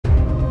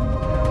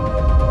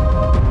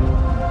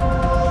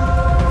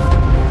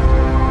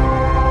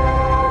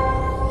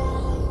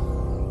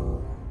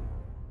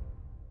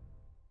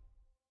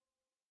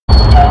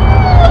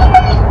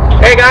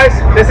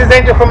This is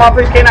Angel from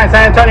Off-Leash Canine,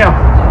 San Antonio.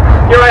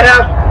 Here I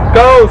have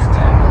Ghost.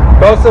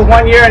 Ghost is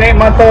 1 year and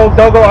 8-month-old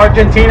Dogo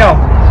Argentino.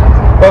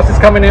 Ghost is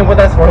coming in with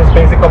us for his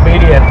basic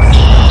obedience.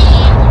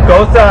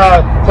 Ghost,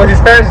 what his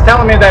parents are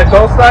telling me that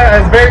Ghost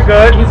is very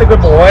good. He's a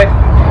good boy.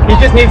 He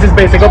just needs his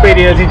basic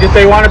obedience.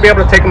 They want to be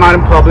able to take him out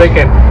in public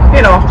and,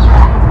 you know,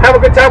 have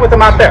a good time with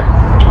him out there.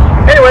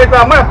 Anyways,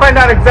 I'm going to find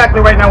out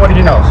exactly right now what he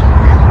knows.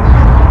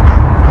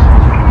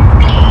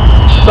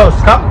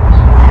 Ghost, come.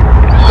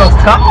 Ghost,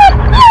 come.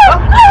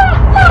 Come.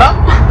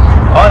 Come.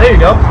 Oh, there you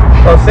go.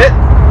 Ghost, sit.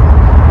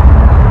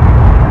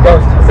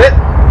 Ghost, sit.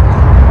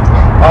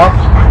 Off.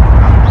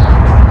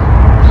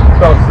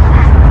 Ghost.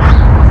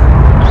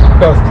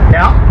 Ghost,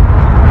 down.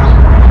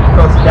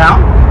 Ghost,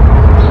 down.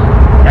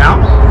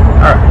 Down.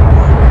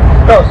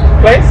 Alright. Ghost,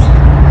 place.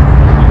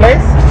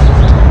 Place.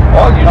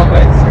 Oh, you know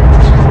place.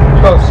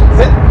 Ghost,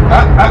 sit.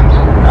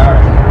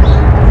 Alright.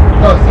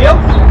 Ghost, heel.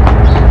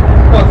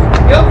 Ghost,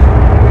 heel.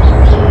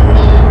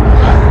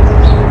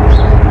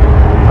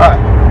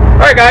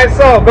 Alright guys,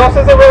 so Ghost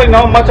doesn't really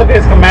know much of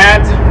his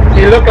commands.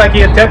 He looked like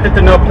he attempted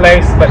to know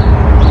place, but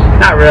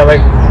not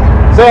really.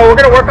 So we're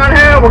going to work on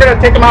him. We're going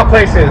to take him out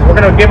places. We're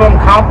going to give him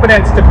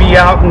confidence to be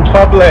out in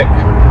public.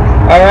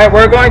 Alright,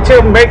 we're going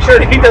to make sure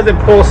that he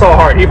doesn't pull so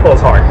hard. He pulls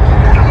hard.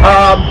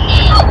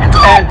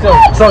 And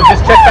so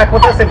just check back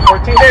with us in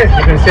 14 days.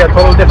 You're going to see a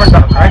totally different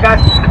dog. Alright guys,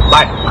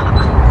 bye.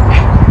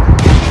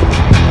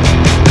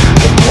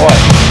 Good boy.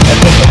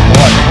 That's a good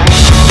boy.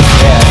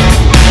 Yeah,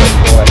 good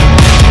boy.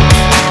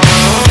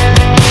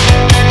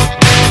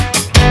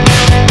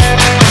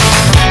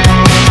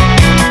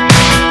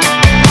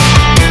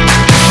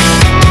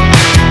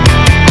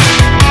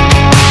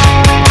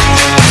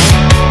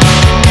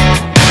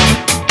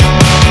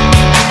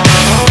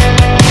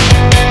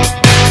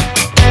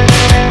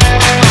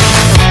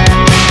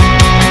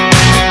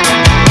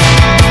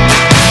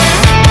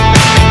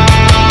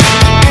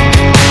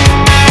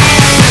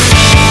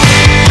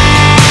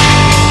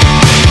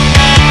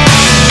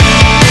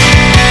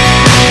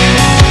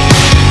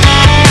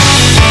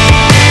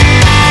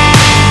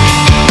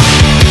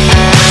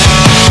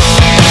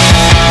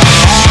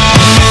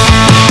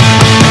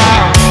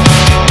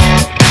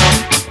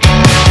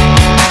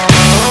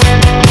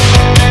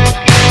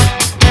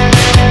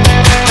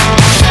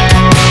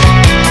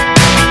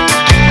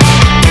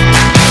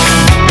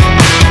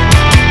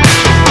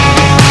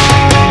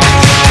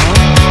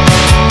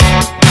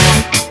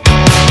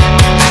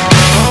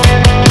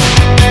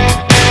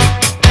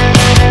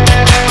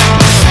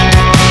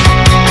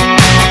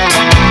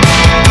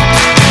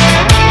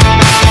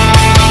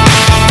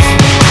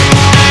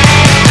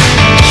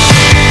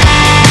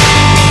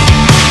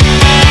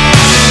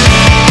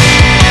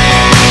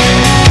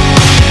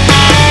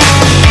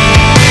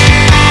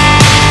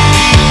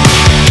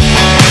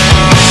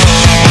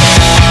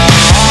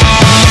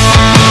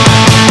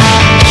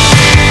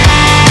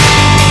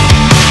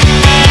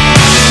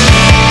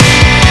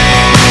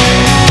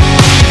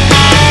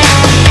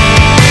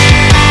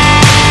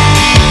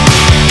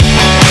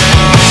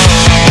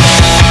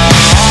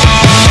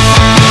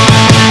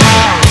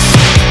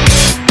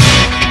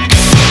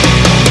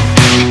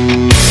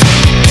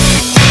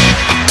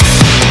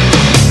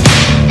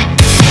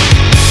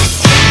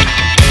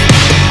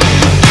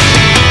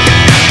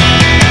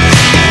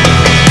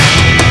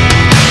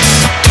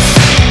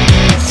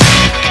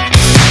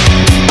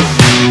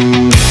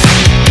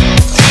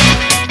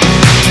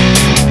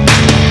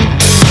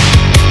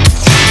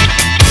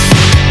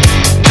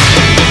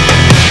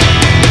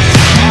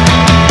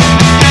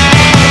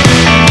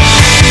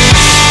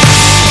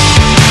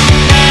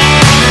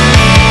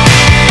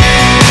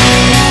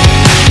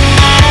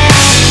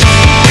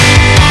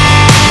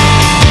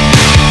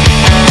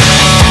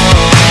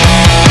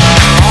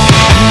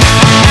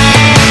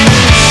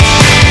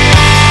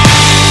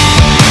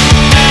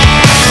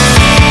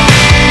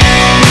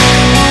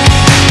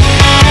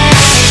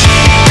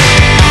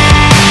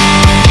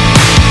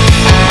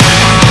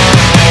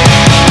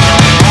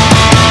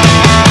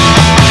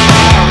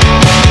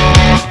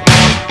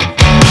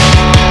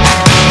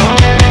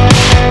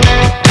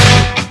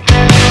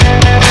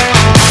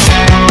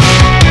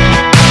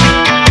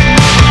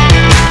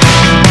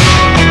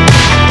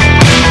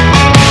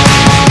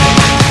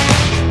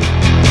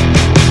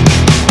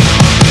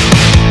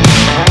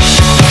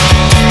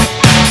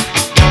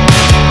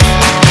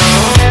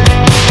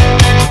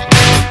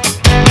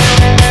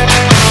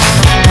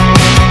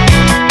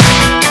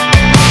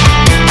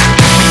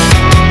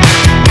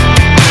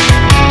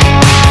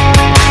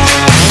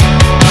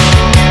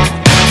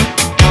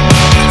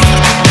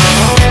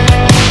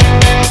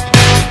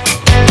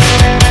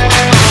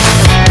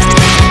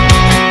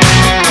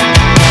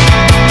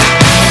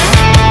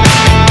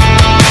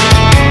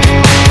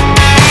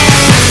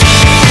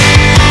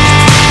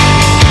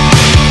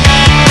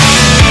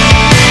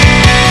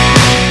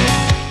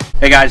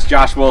 Hey guys,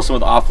 Josh Wilson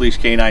with Off-Leash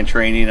Canine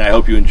Training, and I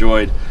hope you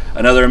enjoyed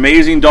another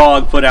amazing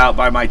dog put out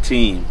by my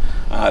team.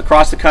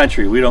 Across the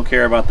country, we don't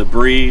care about the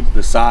breed,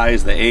 the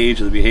size, the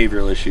age, or the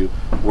behavioral issue.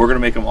 We're going to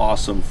make them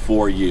awesome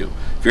for you.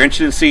 If you're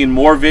interested in seeing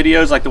more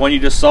videos like the one you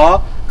just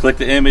saw, click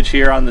the image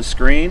here on the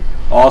screen.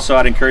 Also,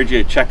 I'd encourage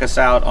you to check us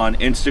out on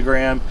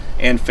Instagram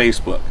and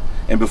Facebook.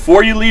 And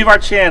before you leave our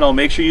channel,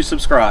 make sure you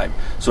subscribe.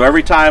 So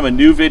every time a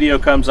new video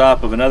comes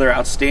up of another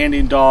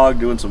outstanding dog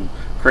doing some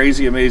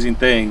crazy, amazing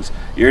things,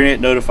 you're going to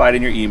get notified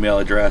in your email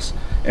address.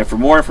 And for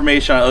more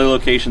information on other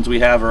locations we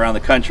have around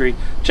the country,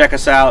 check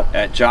us out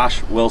at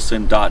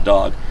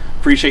joshwilson.dog.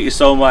 Appreciate you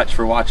so much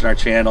for watching our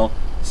channel.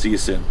 See you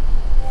soon.